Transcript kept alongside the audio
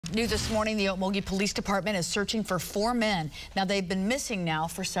New this morning, the Okmulgee Police Department is searching for 4 men. Now, they've been missing now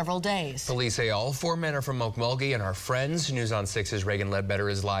for several days. Police say all 4 men are from Okmulgee and are friends. News on 6's Reagan Ledbetter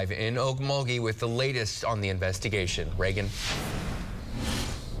is live in Okmulgee with the latest on the investigation. Reagan.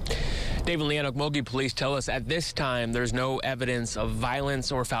 Dave and Leanne, Okmulgee Police tell us at this time there's no evidence of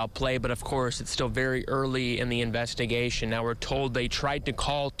violence or foul play, but of course it's still very early in the investigation. Now we're told they tried to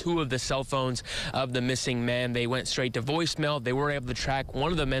call 2 of the cell phones of the missing men. They went straight to voicemail. They were able to track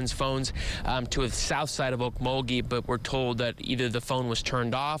one of the men's phones to the south side of Okmulgee, but we're told that either the phone was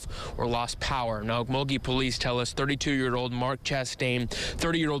turned off or lost power. Now Okmulgee Police tell us 32-year-old Mark Chastain,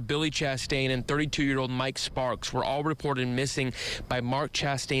 30-year-old Billy Chastain, and 32-year-old Mike Sparks were all reported missing by Mark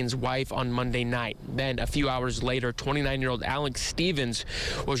Chastain's wife on Monday night. Then a few hours later, 29-year-old Alex Stevens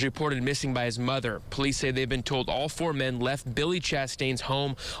was reported missing by his mother. Police say they've been told all 4 men left Billy Chastain's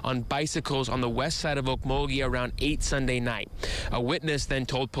home on bicycles on the west side of Okmulgee around 8 Sunday night. A witness then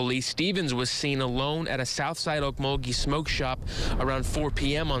told police Stevens was seen alone at a south side Okmulgee smoke shop around 4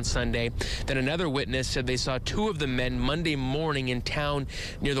 p.m. on Sunday. Then another witness said they saw 2 of the men Monday morning in town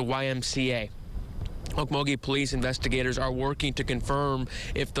near the YMCA. Okmulgee police investigators are working to confirm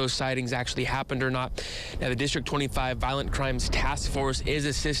if those sightings actually happened or not. Now, the District 25 Violent Crimes Task Force is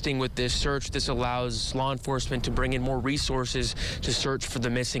assisting with this search. This allows law enforcement to bring in more resources to search for the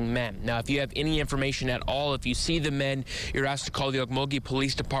missing men. Now, if you have any information at all, if you see the men, you're asked to call the Okmulgee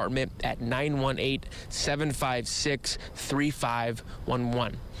Police Department at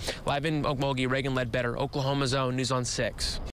 918-756-3511. Live in Okmulgee, Reagan Ledbetter, Oklahoma's Own News on 6.